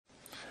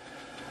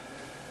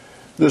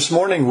This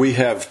morning we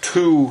have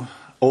two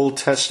Old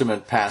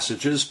Testament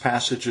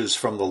passages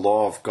from the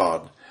law of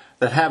God,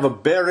 that have a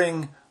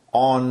bearing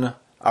on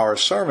our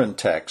sermon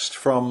text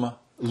from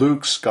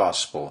Luke's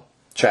Gospel,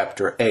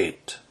 chapter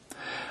 8.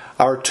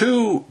 Our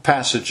two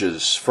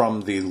passages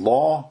from the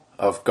law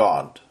of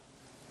God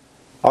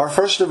are,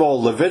 first of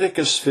all,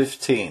 Leviticus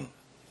 15,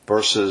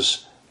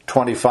 verses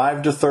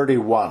 25 to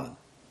 31,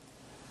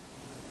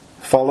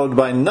 followed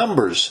by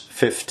Numbers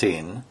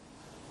 15,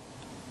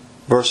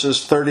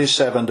 verses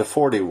 37 to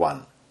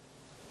 41.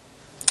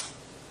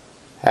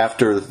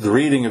 After the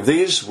reading of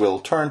these, we'll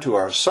turn to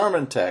our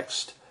sermon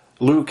text,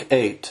 Luke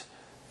 8,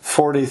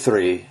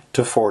 43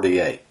 to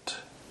 48.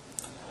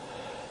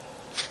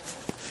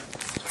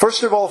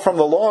 First of all, from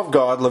the law of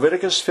God,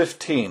 Leviticus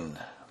 15,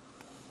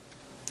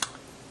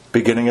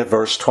 beginning at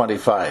verse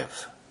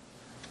 25.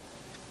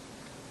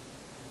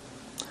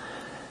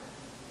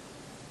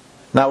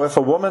 Now, if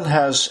a woman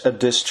has a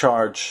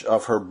discharge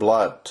of her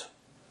blood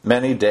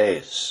many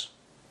days,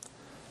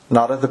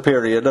 not at the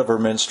period of her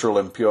menstrual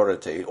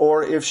impurity,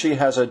 or if she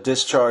has a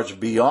discharge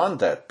beyond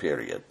that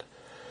period,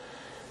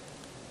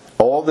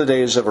 all the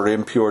days of her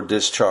impure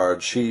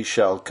discharge she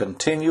shall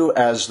continue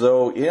as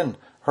though in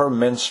her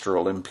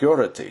menstrual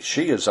impurity.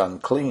 She is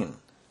unclean.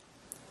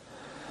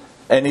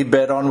 Any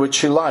bed on which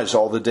she lies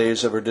all the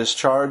days of her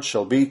discharge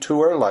shall be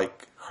to her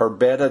like her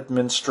bed at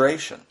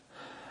menstruation,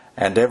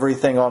 and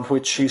everything on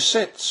which she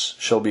sits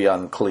shall be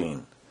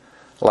unclean,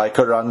 like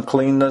her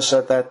uncleanness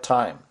at that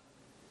time.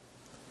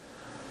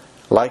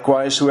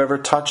 Likewise, whoever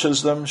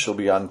touches them shall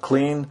be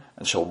unclean,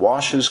 and shall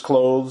wash his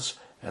clothes,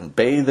 and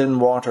bathe in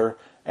water,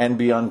 and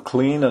be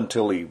unclean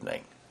until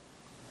evening.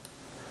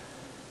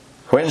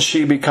 When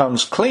she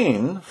becomes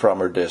clean from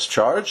her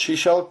discharge, she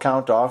shall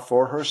count off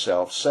for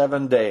herself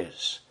 7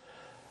 days,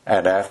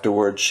 and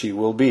afterwards she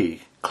will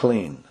be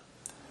clean.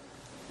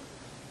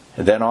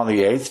 And then on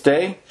the 8th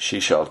day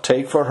she shall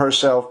take for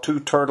herself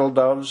 2 turtle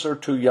doves or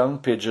 2 young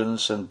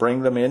pigeons, and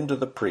bring them in to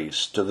the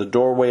priest, to the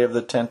doorway of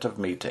the tent of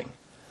meeting.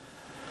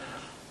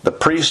 The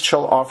priest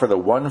shall offer the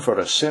one for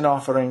a sin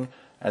offering,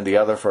 and the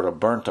other for a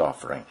burnt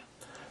offering.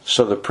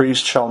 So the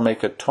priest shall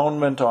make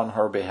atonement on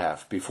her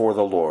behalf before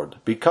the Lord,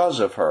 because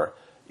of her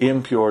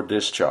impure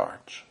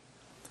discharge.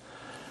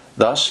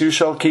 Thus you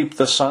shall keep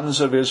the sons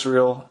of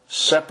Israel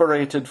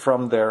separated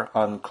from their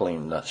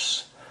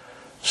uncleanness,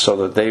 so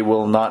that they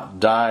will not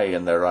die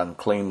in their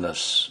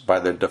uncleanness by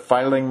their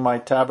defiling my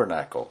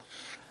tabernacle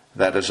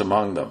that is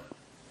among them.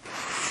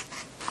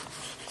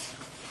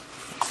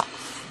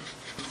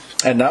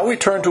 And now we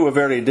turn to a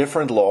very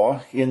different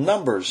law in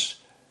Numbers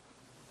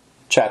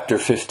chapter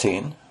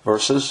 15,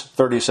 verses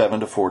 37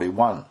 to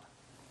 41.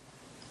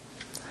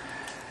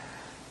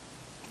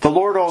 The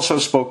Lord also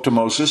spoke to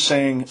Moses,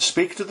 saying,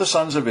 "Speak to the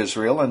sons of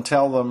Israel, and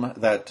tell them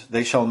that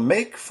they shall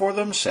make for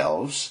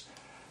themselves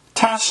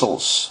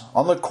tassels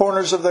on the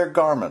corners of their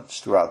garments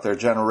throughout their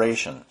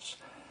generations,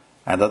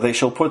 and that they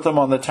shall put them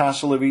on the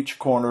tassel of each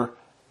corner,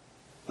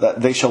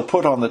 that they shall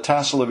put on the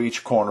tassel of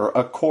each corner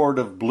a cord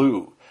of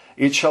blue.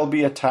 It shall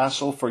be a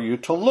tassel for you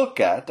to look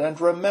at and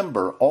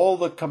remember all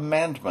the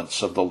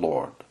commandments of the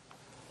Lord,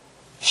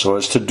 so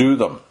as to do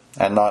them,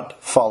 and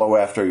not follow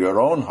after your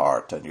own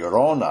heart and your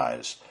own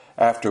eyes,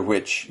 after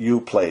which you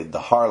played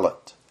the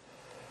harlot,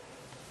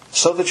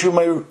 so that you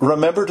may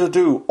remember to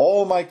do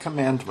all my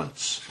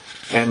commandments,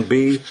 and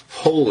be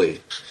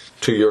holy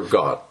to your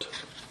God.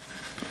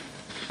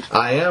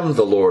 I am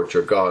the Lord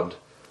your God,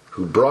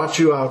 who brought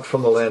you out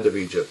from the land of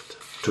Egypt,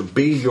 to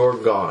be your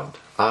God.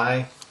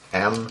 I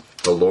am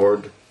the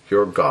Lord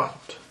your God."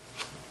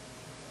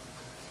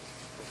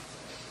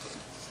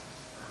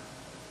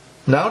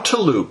 Now to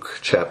Luke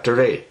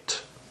chapter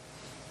 8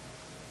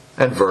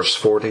 and verse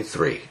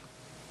 43.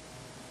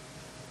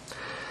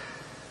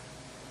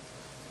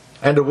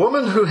 And a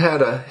woman who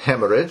had a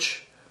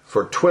hemorrhage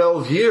for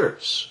 12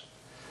 years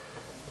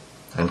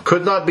and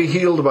could not be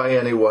healed by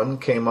anyone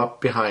came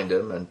up behind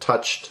him and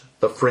touched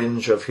the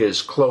fringe of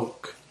his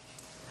cloak.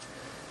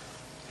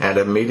 And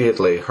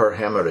immediately her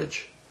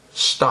hemorrhage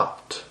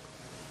stopped.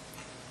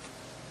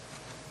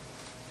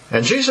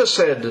 And Jesus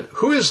said,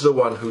 "Who is the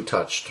one who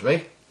touched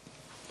me?"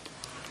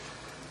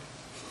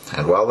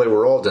 And while they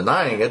were all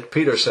denying it,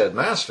 Peter said,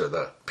 "Master,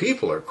 the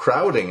people are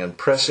crowding and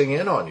pressing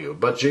in on you."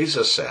 But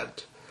Jesus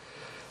said,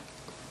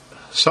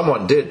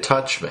 "Someone did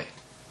touch me,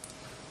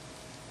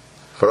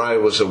 for I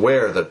was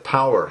aware that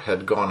power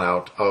had gone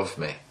out of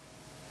me."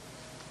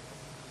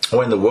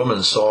 When the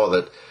woman saw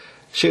that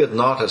she had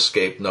not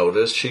escaped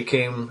notice, she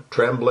came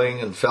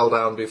trembling and fell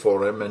down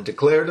before him, and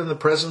declared in the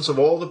presence of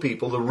all the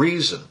people the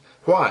reason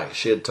why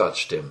she had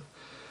touched him,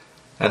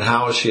 and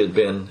how she had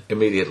been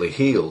immediately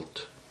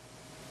healed.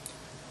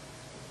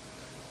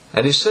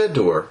 And he said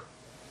to her,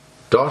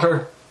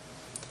 "Daughter,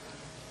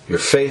 your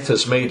faith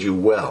has made you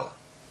well.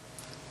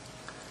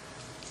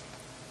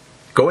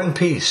 Go in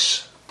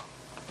peace."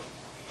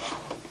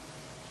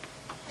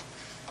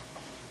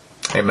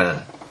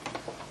 Amen.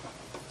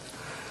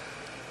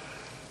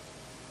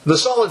 The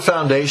solid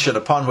foundation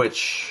upon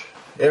which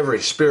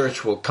every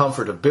spiritual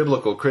comfort of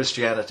biblical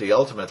Christianity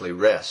ultimately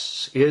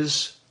rests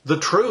is the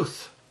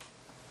truth.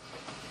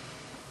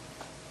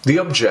 The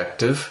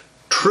objective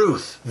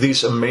truth.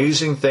 These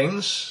amazing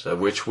things of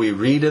which we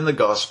read in the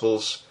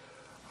Gospels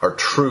are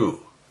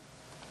true.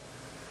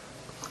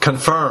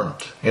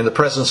 Confirmed in the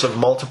presence of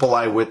multiple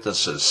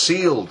eyewitnesses,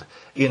 sealed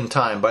in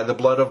time by the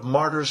blood of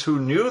martyrs who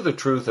knew the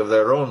truth of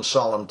their own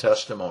solemn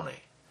testimony.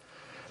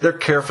 They're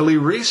carefully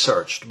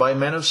researched by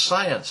men of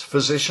science,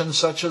 physicians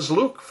such as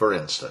Luke, for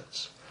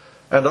instance,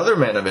 and other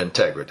men of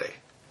integrity.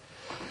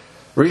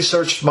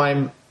 Researched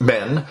by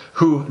men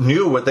who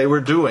knew what they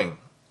were doing,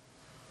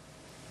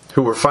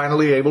 who were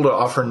finally able to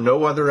offer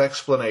no other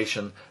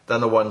explanation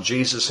than the one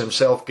Jesus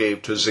himself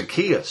gave to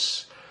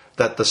Zacchaeus,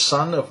 that the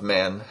Son of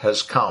Man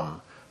has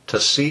come to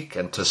seek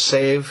and to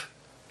save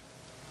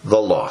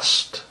the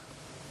lost.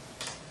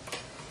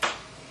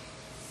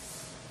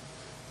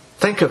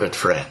 Think of it,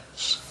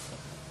 friends.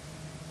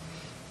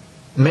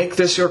 Make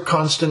this your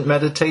constant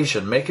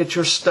meditation. Make it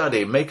your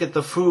study. Make it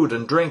the food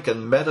and drink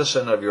and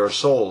medicine of your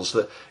souls.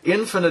 The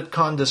infinite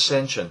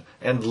condescension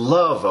and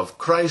love of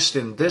Christ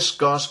in this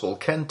gospel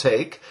can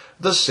take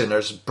the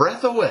sinner's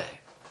breath away.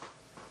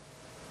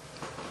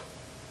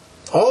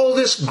 All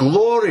this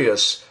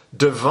glorious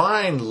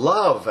divine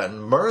love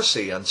and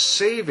mercy and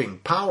saving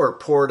power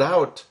poured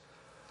out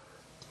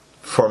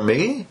for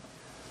me,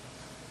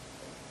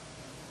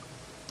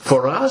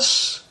 for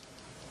us,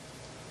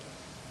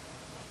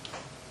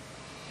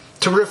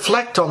 to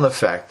reflect on the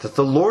fact that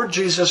the Lord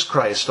Jesus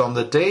Christ, on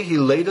the day he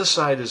laid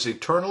aside his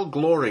eternal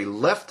glory,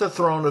 left the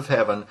throne of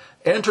heaven,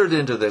 entered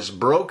into this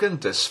broken,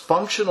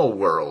 dysfunctional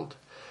world.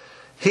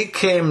 He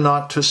came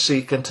not to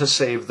seek and to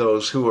save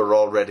those who are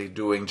already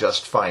doing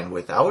just fine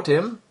without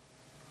him.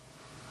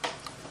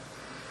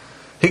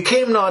 He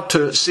came not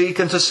to seek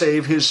and to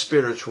save his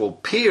spiritual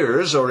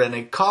peers or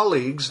any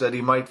colleagues that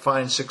he might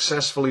find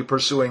successfully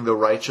pursuing the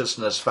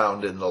righteousness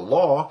found in the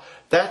law.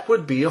 That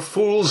would be a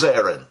fool's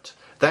errand.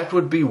 That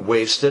would be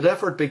wasted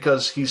effort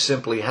because he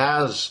simply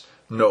has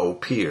no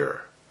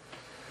peer.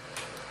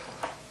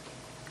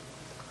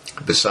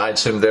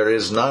 Besides him there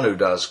is none who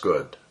does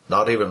good,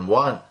 not even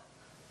one.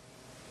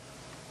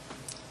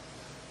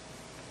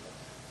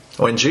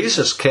 When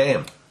Jesus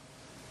came,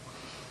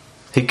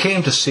 he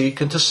came to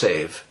seek and to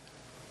save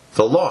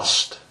the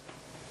lost.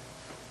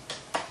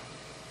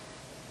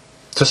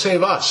 To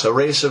save us, a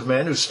race of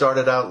men who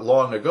started out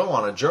long ago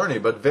on a journey,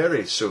 but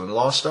very soon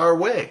lost our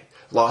way,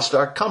 lost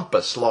our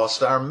compass,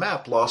 lost our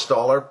map, lost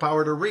all our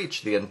power to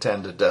reach the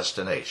intended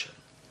destination.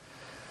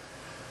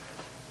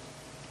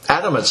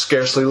 Adam had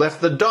scarcely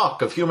left the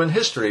dock of human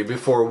history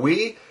before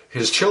we,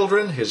 his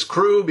children, his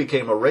crew,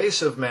 became a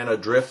race of men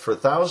adrift for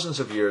thousands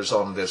of years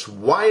on this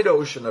wide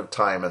ocean of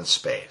time and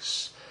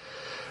space.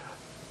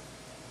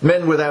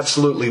 Men with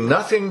absolutely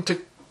nothing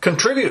to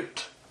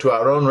contribute to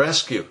our own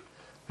rescue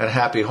and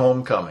happy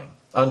homecoming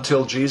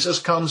until Jesus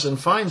comes and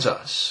finds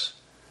us.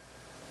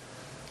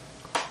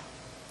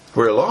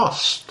 We're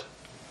lost.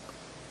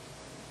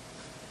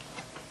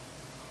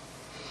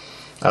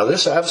 Now,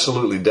 this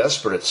absolutely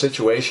desperate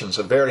situation is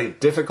a very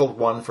difficult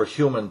one for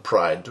human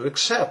pride to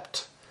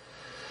accept.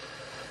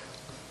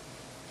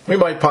 We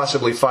might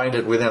possibly find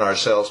it within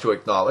ourselves to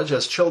acknowledge,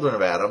 as children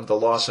of Adam, the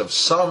loss of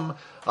some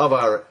of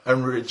our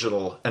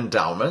original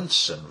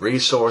endowments and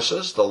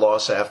resources. The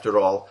loss, after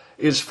all,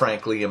 is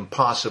frankly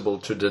impossible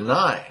to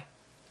deny.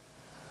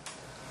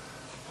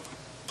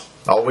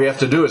 All we have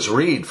to do is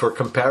read, for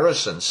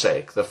comparison's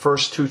sake, the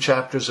first 2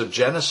 chapters of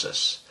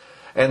Genesis,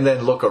 and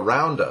then look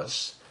around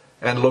us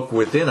and look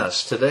within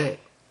us today.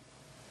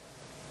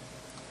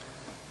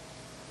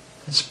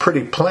 It's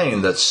pretty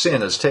plain that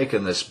sin has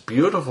taken this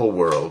beautiful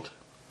world,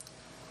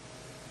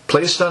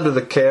 placed under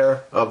the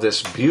care of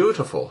this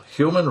beautiful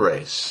human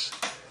race,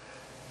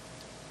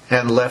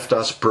 and left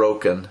us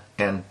broken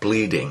and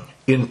bleeding.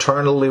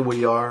 Internally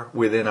we are,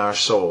 within our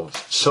souls.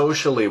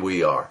 Socially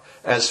we are.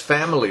 As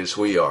families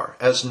we are.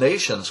 As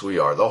nations we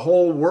are. The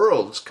whole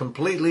world's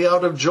completely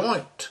out of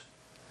joint.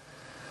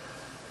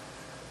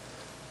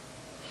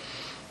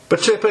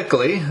 But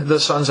typically, the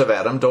sons of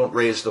Adam don't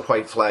raise the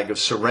white flag of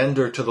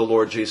surrender to the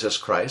Lord Jesus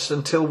Christ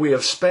until we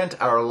have spent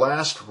our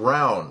last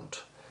round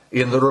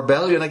in the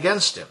rebellion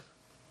against him.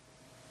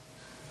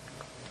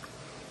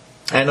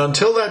 And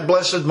until that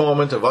blessed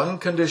moment of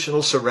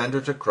unconditional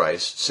surrender to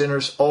Christ,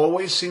 sinners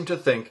always seem to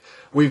think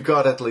we've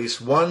got at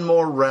least one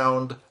more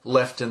round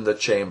left in the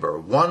chamber,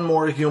 one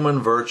more human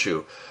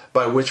virtue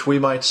by which we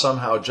might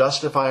somehow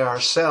justify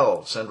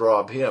ourselves and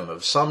rob him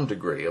of some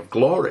degree of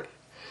glory.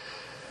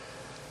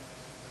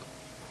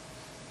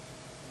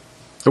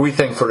 We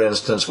think, for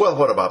instance, well,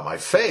 what about my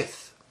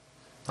faith?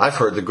 I've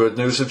heard the good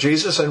news of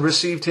Jesus and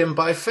received him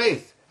by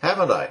faith,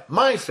 haven't I?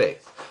 My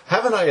faith.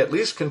 Haven't I at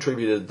least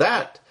contributed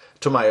that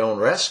to my own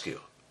rescue?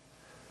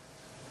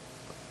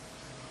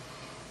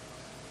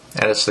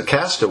 And it's the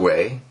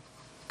castaway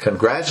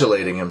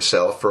congratulating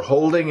himself for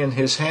holding in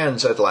his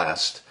hands at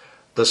last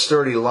the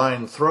sturdy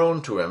line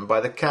thrown to him by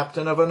the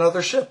captain of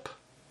another ship.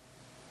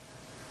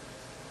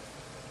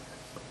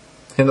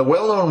 In the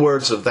well-known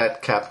words of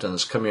that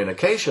captain's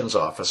communications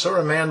officer,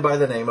 a man by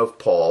the name of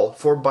Paul,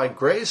 "For by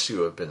grace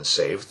you have been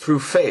saved through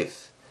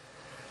faith,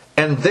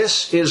 And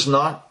this is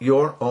not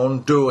your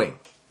own doing.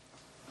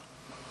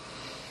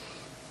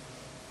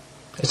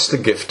 It's the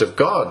gift of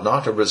God,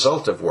 not a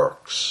result of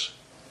works,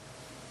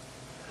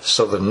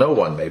 so that no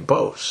one may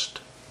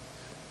boast.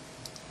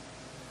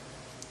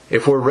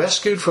 If we're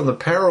rescued from the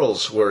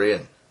perils we're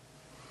in,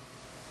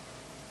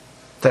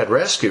 that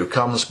rescue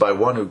comes by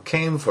one who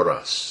came for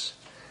us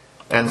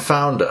and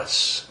found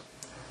us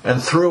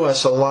and threw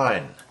us a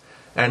line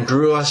and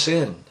drew us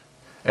in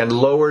and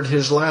lowered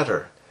his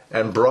ladder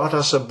and brought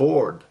us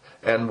aboard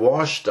and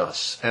washed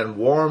us and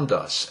warmed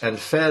us and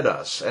fed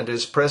us and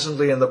is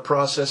presently in the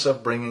process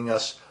of bringing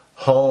us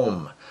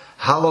home.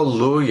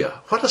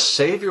 Hallelujah! What a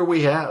Savior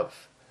we have!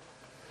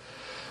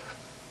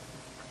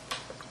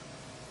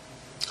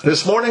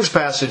 This morning's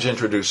passage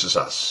introduces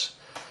us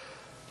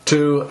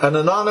to an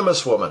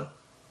anonymous woman.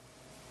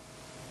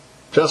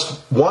 Just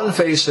one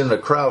face in the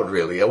crowd,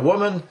 really. A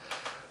woman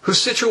whose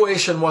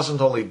situation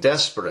wasn't only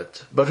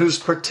desperate, but whose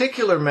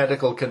particular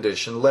medical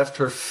condition left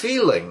her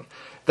feeling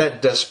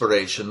that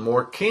desperation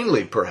more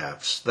keenly,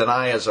 perhaps, than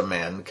I as a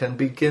man can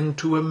begin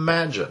to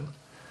imagine.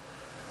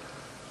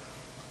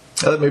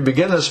 Let me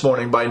begin this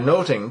morning by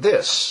noting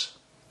this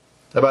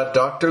about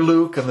Dr.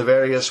 Luke and the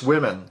various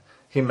women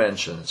he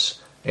mentions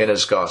in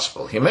his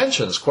gospel. He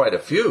mentions quite a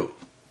few.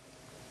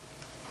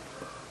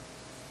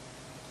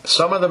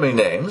 Some of them he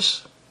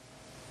names,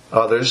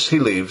 others he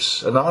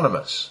leaves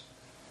anonymous.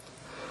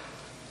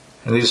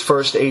 In these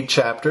first 8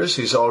 chapters,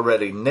 he's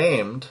already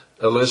named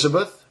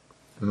Elizabeth,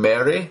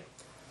 Mary,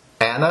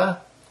 Anna,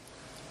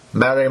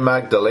 Mary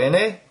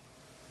Magdalene,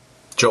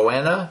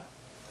 Joanna,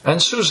 and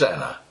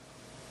Susanna.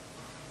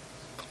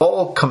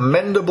 All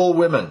commendable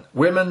women,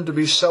 women to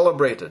be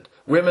celebrated,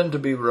 women to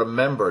be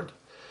remembered,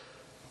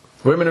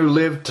 women who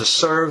lived to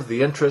serve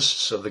the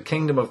interests of the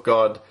kingdom of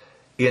God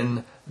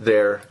in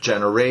their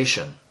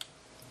generation.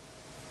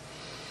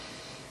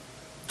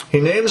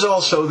 He names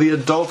also the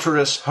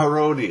adulteress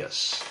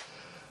Herodias,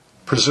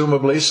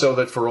 presumably so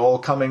that for all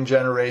coming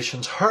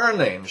generations her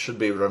name should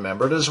be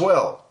remembered as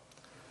well,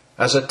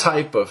 as a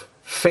type of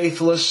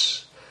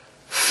faithless,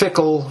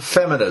 fickle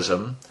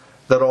feminism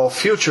that all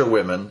future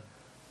women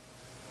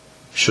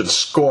should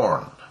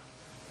scorn.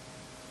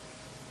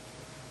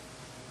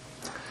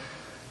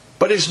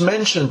 But he's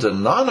mentioned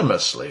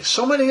anonymously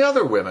so many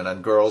other women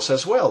and girls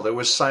as well. There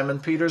was Simon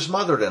Peter's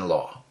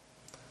mother-in-law.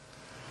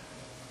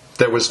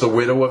 There was the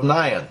widow of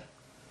Nain.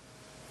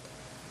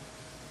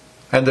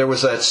 And there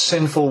was that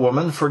sinful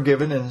woman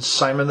forgiven in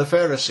Simon the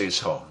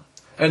Pharisee's home.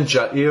 And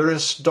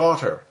Jairus'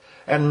 daughter.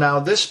 And now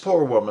this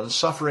poor woman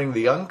suffering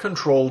the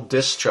uncontrolled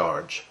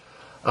discharge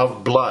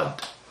of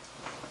blood.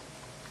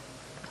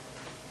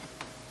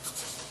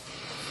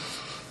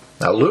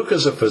 Now Luke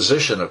is a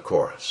physician, of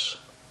course.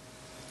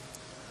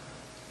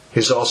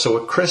 He's also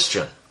a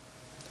Christian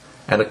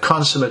and a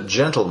consummate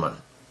gentleman.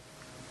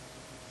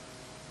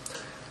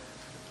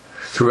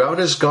 Throughout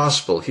his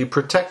gospel, he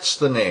protects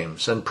the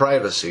names and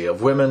privacy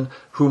of women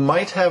who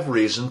might have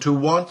reason to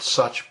want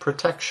such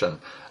protection,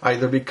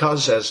 either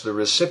because as the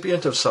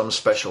recipient of some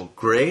special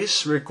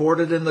grace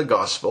recorded in the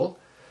gospel,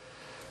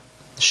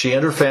 she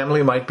and her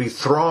family might be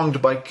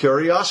thronged by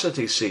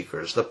curiosity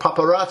seekers, the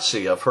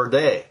paparazzi of her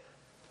day.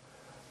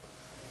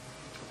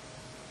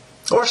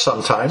 Or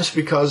sometimes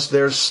because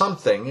there's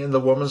something in the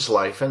woman's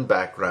life and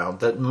background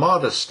that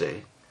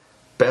modesty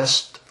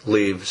best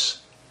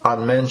leaves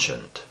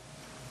unmentioned.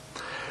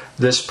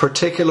 This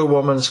particular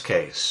woman's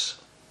case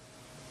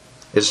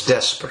is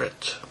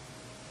desperate.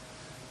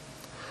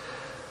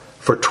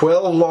 For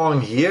 12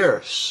 long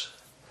years,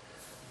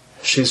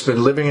 she's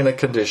been living in a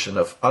condition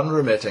of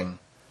unremitting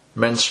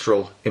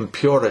menstrual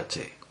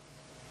impurity.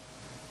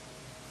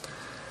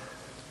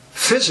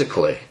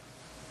 Physically,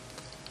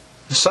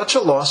 such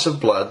a loss of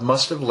blood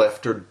must have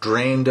left her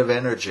drained of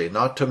energy,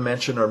 not to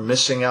mention her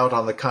missing out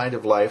on the kind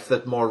of life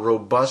that more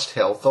robust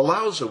health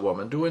allows a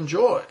woman to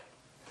enjoy.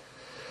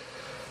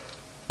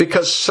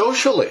 Because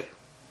socially,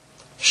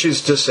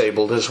 she's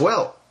disabled as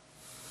well.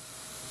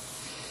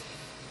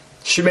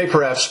 She may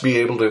perhaps be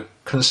able to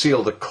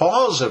conceal the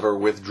cause of her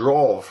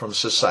withdrawal from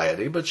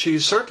society, but she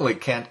certainly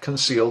can't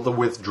conceal the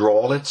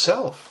withdrawal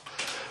itself.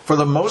 For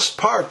the most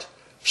part,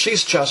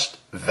 she's just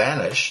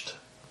vanished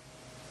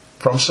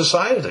from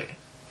society.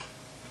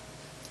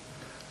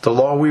 The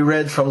law we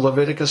read from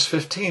Leviticus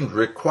 15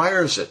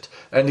 requires it,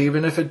 and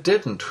even if it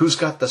didn't, who's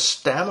got the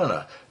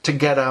stamina to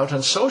get out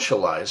and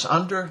socialize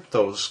under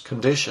those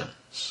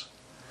conditions?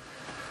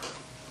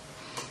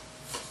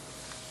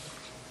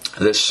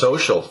 This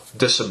social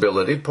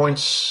disability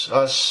points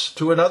us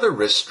to another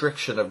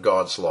restriction of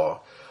God's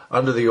law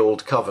under the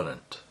Old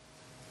Covenant.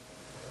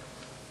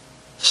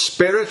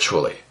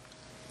 Spiritually,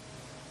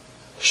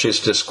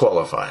 she's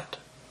disqualified.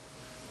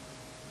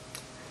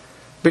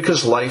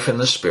 Because life in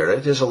the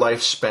Spirit is a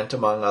life spent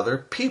among other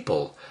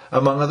people,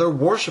 among other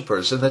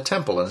worshippers in the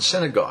temple and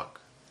synagogue.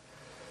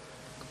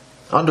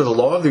 Under the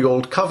law of the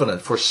Old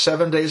Covenant, for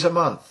 7 days a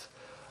month,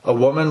 a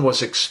woman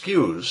was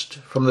excused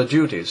from the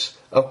duties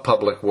of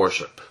public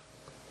worship.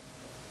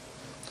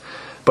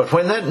 But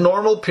when that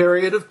normal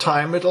period of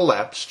time had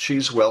elapsed,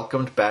 she's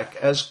welcomed back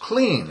as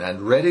clean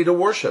and ready to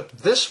worship.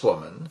 This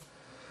woman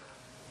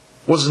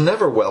was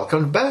never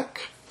welcomed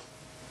back.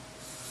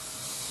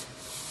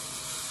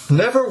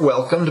 Never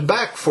welcomed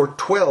back for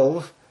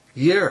 12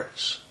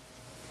 years.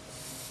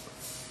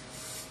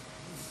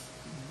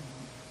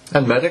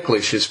 And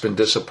medically she's been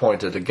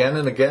disappointed. Again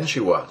and again she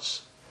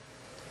was.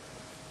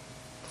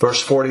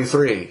 Verse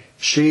 43,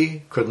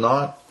 she could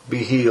not be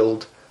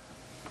healed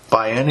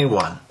by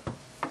anyone.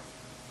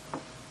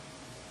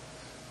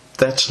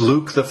 That's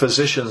Luke the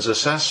physician's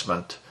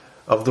assessment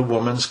of the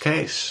woman's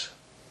case.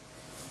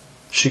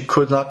 She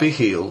could not be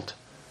healed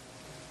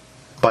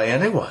by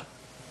anyone.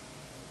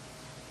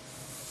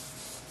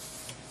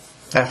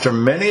 After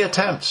many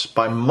attempts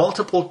by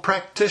multiple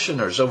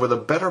practitioners over the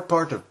better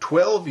part of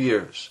 12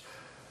 years,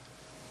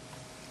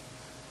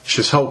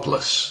 she's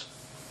hopeless.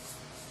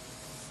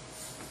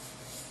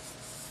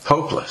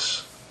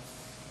 Hopeless.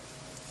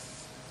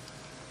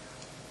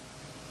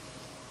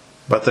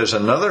 But there's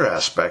another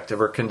aspect of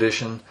her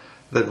condition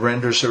that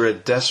renders her a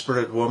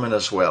desperate woman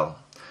as well.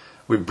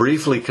 We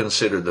briefly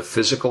considered the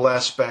physical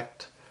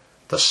aspect,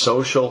 the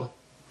social,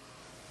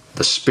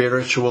 the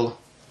spiritual,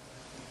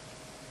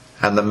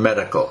 and the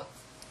medical.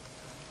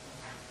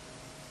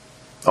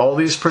 All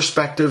these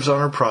perspectives on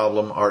her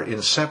problem are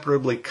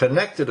inseparably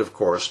connected, of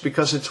course,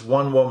 because it's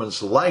one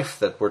woman's life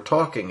that we're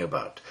talking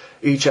about.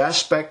 Each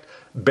aspect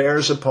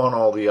bears upon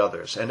all the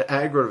others and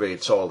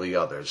aggravates all the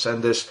others.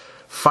 And this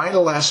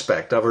final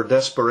aspect of her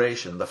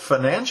desperation, the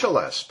financial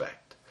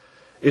aspect,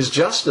 is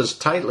just as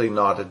tightly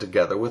knotted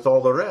together with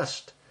all the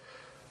rest.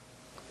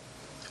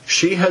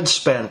 She had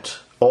spent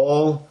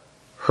all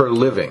her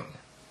living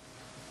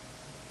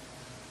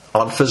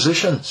on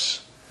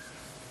physicians.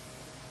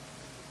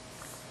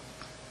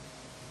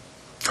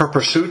 Her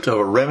pursuit of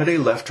a remedy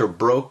left her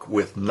broke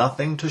with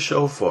nothing to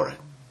show for it.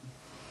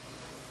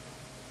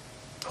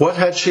 What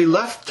had she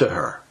left to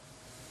her?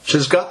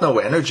 She's got no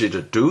energy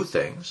to do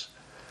things.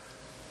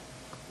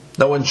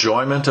 No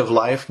enjoyment of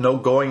life, no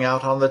going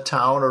out on the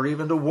town or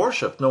even to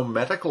worship, no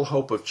medical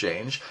hope of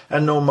change,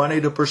 and no money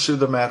to pursue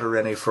the matter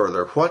any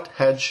further. What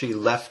had she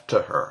left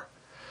to her?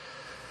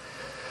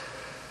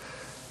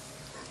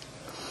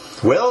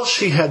 Well,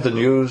 she had the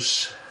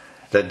news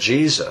that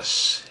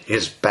Jesus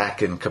is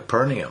back in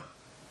Capernaum.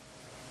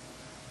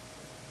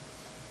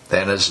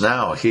 Then as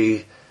now,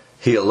 he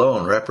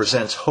alone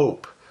represents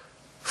hope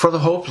for the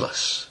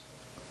hopeless.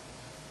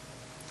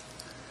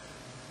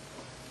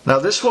 Now,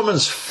 this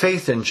woman's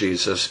faith in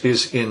Jesus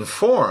is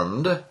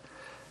informed,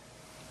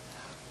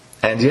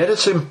 and yet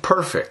it's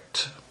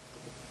imperfect.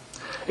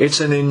 It's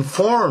an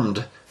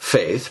informed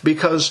faith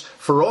because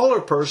for all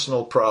her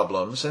personal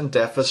problems and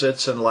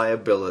deficits and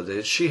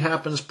liabilities, she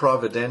happens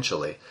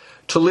providentially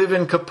to live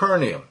in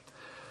Capernaum,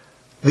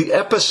 the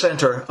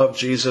epicenter of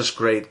Jesus'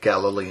 great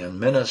Galilean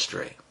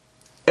ministry.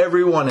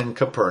 Everyone in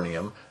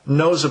Capernaum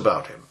knows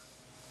about him.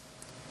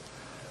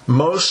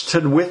 Most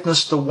had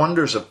witnessed the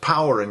wonders of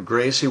power and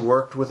grace he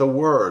worked with a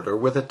word or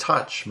with a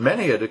touch.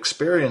 Many had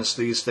experienced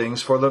these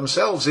things for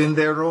themselves in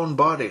their own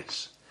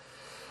bodies.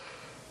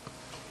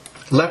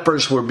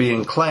 Lepers were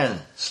being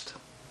cleansed.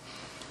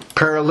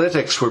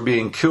 Paralytics were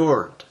being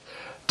cured.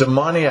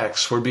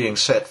 Demoniacs were being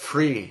set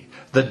free.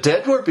 The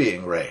dead were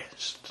being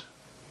raised.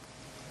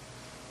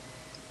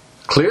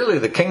 Clearly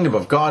the kingdom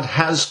of God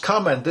has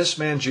come, and this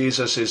man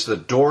Jesus is the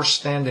door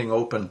standing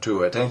open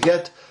to it. And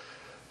yet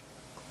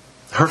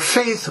her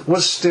faith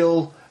was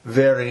still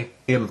very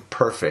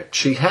imperfect.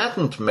 She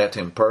hadn't met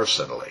him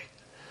personally.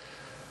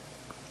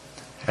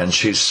 And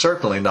she's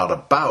certainly not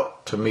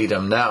about to meet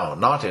him now,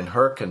 not in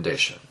her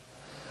condition.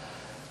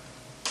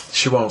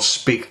 She won't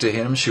speak to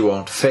him, she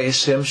won't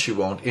face him, she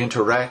won't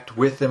interact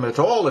with him at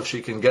all if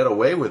she can get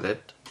away with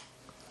it.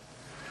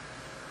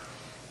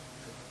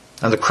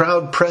 And the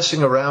crowd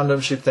pressing around him,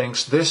 she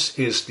thinks, this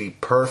is the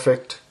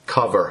perfect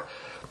cover.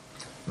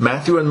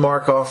 Matthew and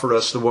Mark offer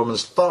us the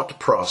woman's thought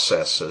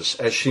processes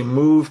as she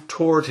moved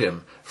toward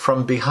him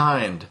from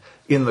behind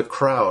in the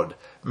crowd.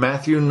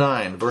 Matthew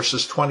 9,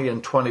 verses 20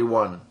 and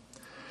 21.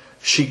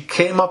 She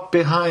came up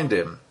behind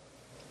him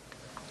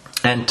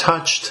and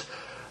touched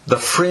the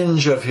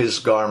fringe of his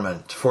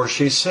garment, for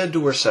she said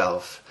to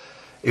herself,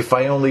 if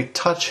I only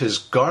touch his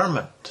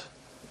garment,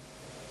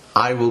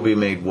 I will be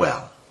made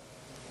well.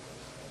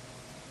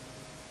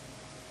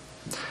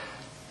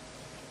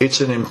 It's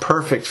an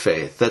imperfect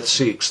faith that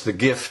seeks the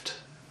gift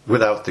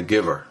without the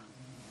giver.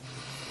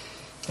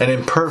 An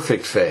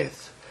imperfect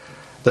faith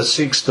that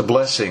seeks the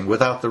blessing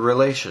without the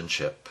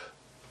relationship.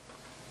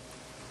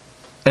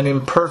 An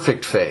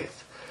imperfect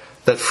faith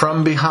that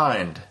from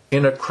behind,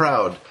 in a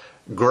crowd,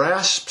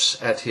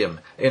 grasps at him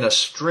in a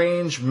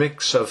strange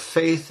mix of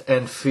faith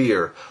and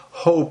fear,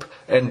 hope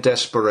and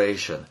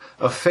desperation.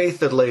 A faith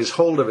that lays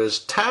hold of his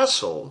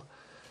tassel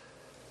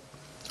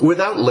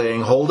without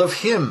laying hold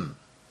of him.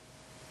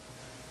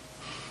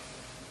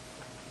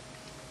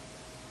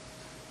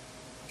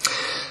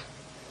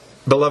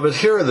 Beloved,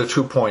 here are the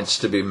 2 points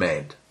to be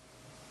made.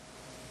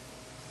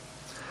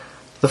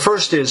 The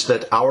first is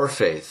that our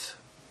faith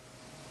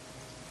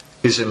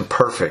is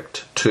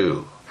imperfect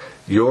too.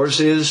 Yours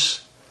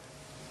is,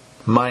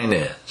 mine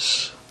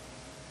is.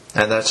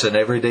 And that's an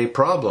everyday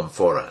problem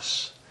for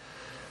us.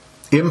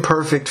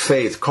 Imperfect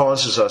faith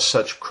causes us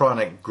such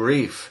chronic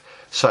grief,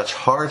 such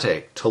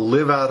heartache, to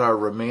live out our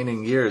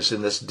remaining years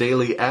in this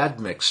daily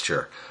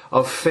admixture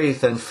of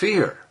faith and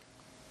fear.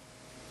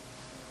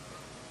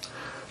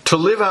 To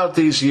live out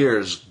these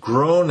years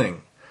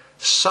groaning,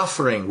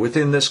 suffering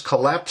within this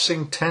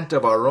collapsing tent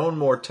of our own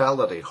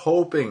mortality,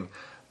 hoping,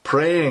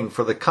 praying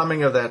for the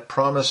coming of that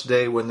promised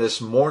day when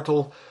this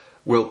mortal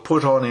will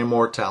put on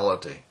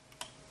immortality.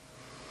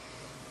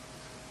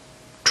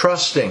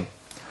 Trusting,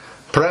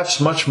 perhaps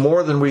much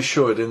more than we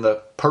should, in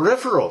the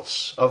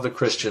peripherals of the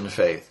Christian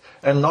faith,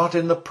 and not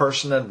in the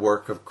person and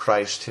work of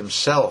Christ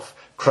himself,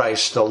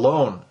 Christ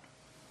alone.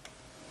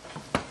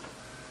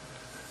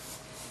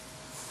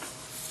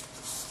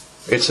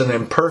 It's an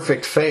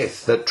imperfect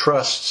faith that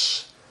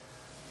trusts,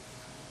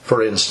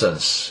 for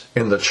instance,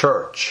 in the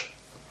church,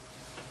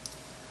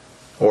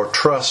 or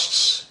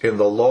trusts in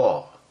the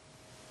law,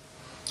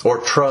 or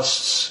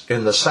trusts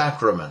in the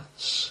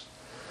sacraments,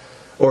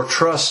 or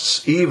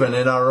trusts even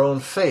in our own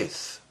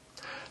faith.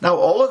 Now,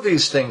 all of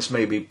these things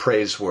may be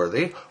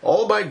praiseworthy.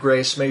 All by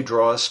grace may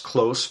draw us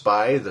close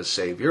by the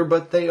Savior,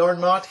 but they are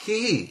not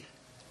He.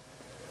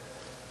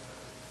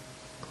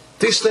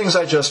 These things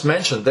I just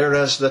mentioned, they're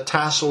as the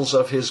tassels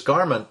of His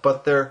garment,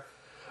 but they're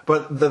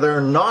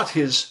not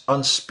His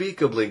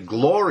unspeakably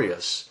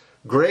glorious,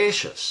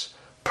 gracious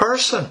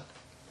person.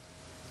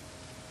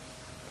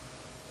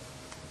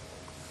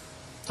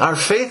 Our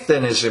faith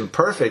then is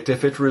imperfect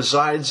if it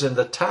resides in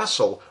the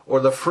tassel or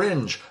the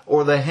fringe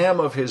or the hem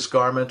of His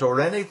garment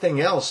or anything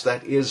else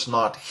that is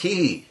not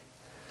He.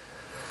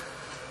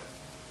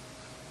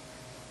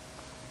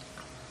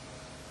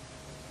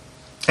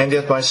 And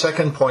yet my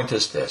second point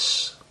is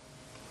this.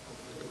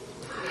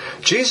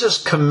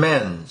 Jesus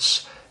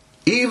commends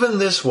even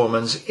this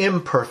woman's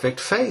imperfect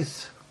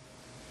faith.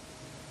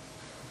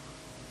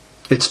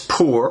 It's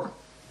poor.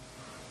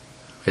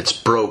 It's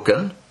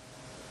broken.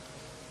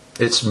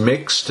 It's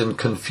mixed and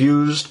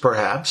confused,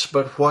 perhaps,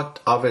 but what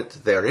of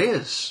it there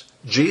is,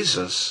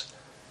 Jesus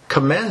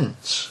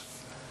commends.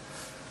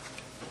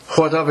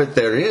 What of it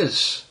there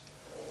is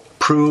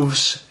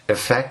proves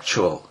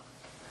effectual.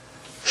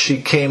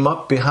 She came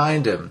up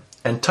behind Him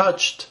and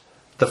touched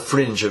the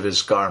fringe of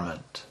His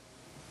garment.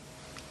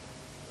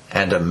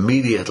 And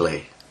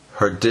immediately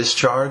her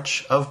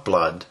discharge of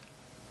blood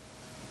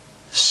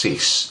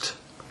ceased.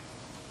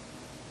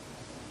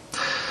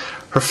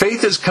 Her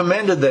faith is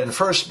commended then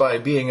first by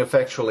being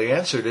effectually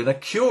answered in a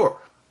cure.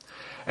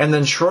 And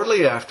then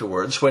shortly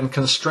afterwards, when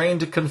constrained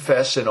to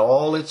confess in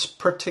all its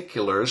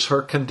particulars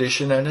her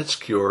condition and its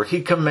cure,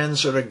 He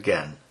commends her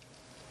again.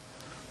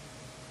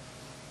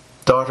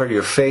 Daughter,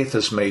 your faith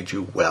has made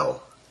you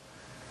well.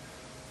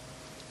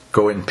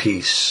 Go in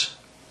peace.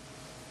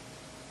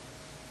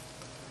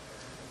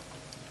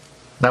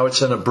 Now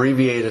it's an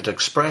abbreviated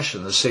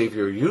expression the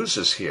Savior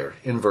uses here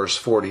in verse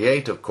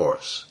 48, of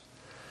course.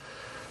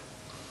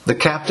 The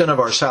captain of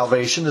our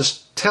salvation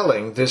is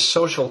telling this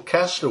social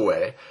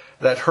castaway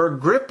that her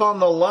grip on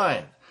the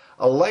line,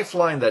 a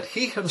lifeline that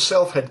He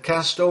Himself had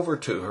cast over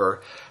to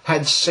her,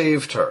 had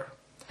saved her,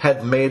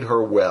 had made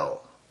her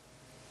well.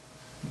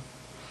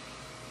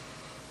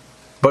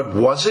 But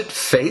was it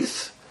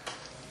faith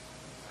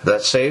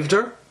that saved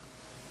her?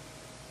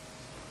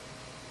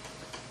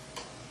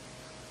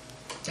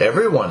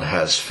 Everyone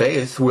has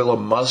faith. Will a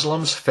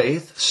Muslim's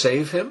faith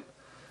save him?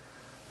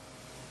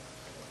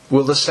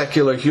 Will the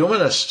secular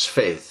humanist's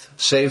faith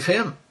save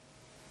him?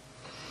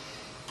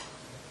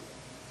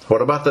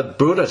 What about the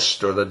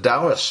Buddhist or the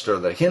Taoist or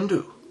the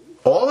Hindu?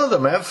 All of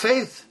them have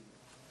faith.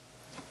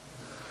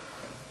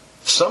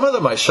 Some of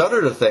them, I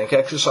shudder to think,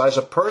 exercise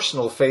a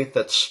personal faith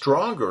that's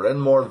stronger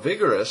and more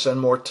vigorous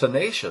and more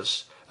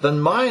tenacious than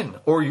mine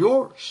or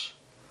yours.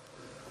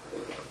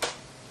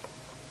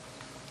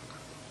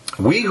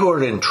 We who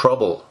are in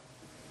trouble,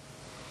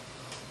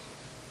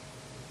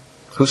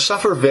 who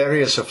suffer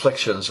various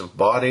afflictions of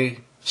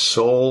body,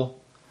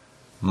 soul,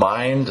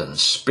 mind, and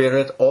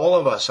spirit, all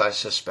of us, I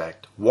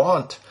suspect,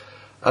 want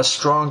a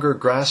stronger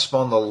grasp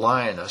on the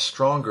line, a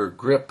stronger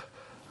grip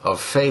of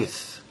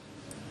faith.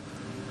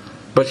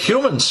 But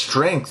human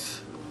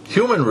strength,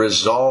 human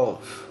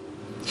resolve,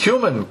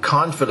 human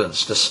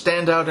confidence to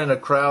stand out in a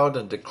crowd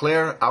and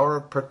declare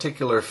our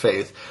particular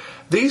faith,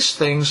 these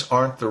things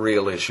aren't the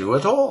real issue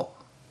at all.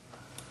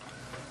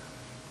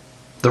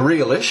 The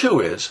real issue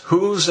is,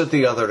 who's at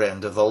the other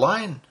end of the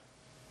line?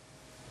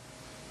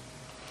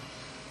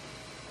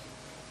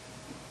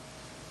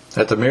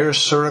 At the mere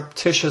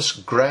surreptitious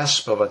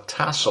grasp of a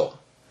tassel,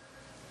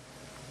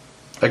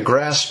 a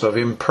grasp of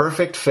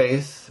imperfect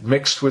faith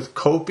mixed with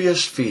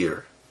copious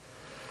fear,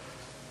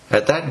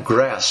 at that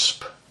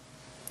grasp,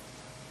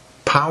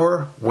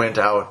 power went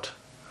out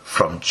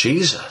from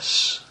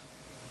Jesus.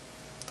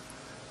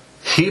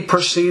 He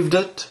perceived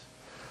it.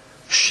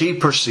 She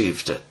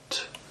perceived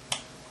it.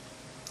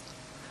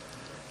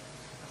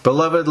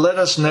 Beloved, let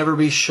us never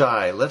be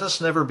shy. Let us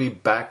never be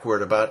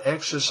backward about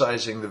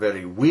exercising the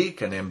very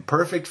weak and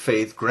imperfect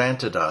faith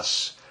granted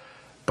us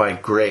by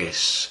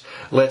grace.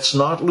 Let's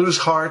not lose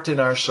heart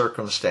in our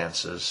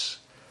circumstances,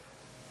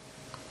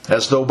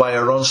 as though by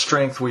our own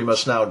strength we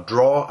must now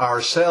draw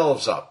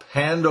ourselves up,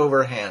 hand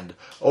over hand,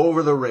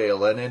 over the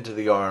rail and into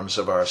the arms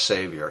of our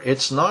Savior.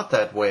 It's not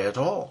that way at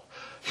all.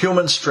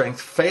 Human strength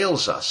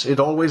fails us. It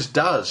always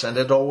does, and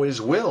it always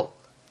will.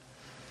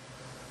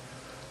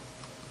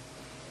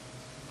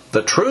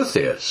 The truth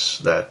is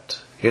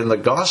that in the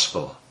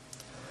gospel,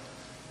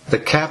 the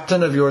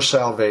captain of your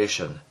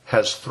salvation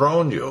has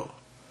thrown you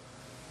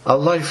a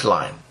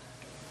lifeline.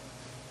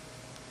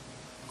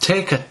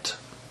 Take it.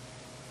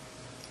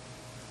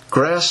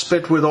 Grasp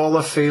it with all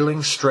the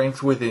failing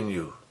strength within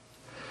you.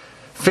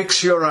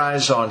 Fix your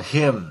eyes on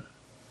Him.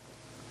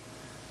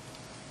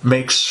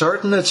 Make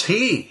certain it's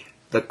He,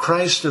 the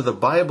Christ of the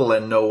Bible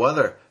and no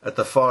other, at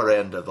the far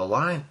end of the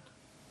line.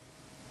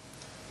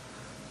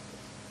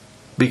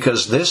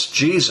 Because this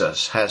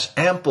Jesus has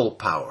ample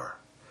power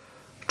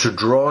to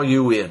draw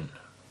you in,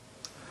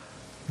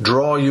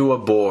 draw you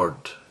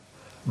aboard,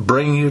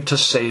 bring you to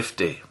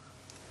safety,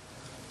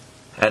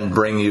 and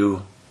bring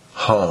you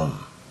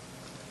home.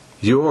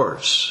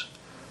 Yours,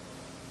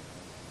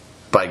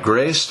 by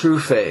grace through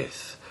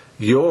faith,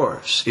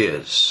 yours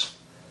is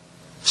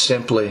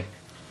simply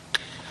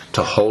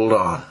to hold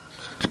on.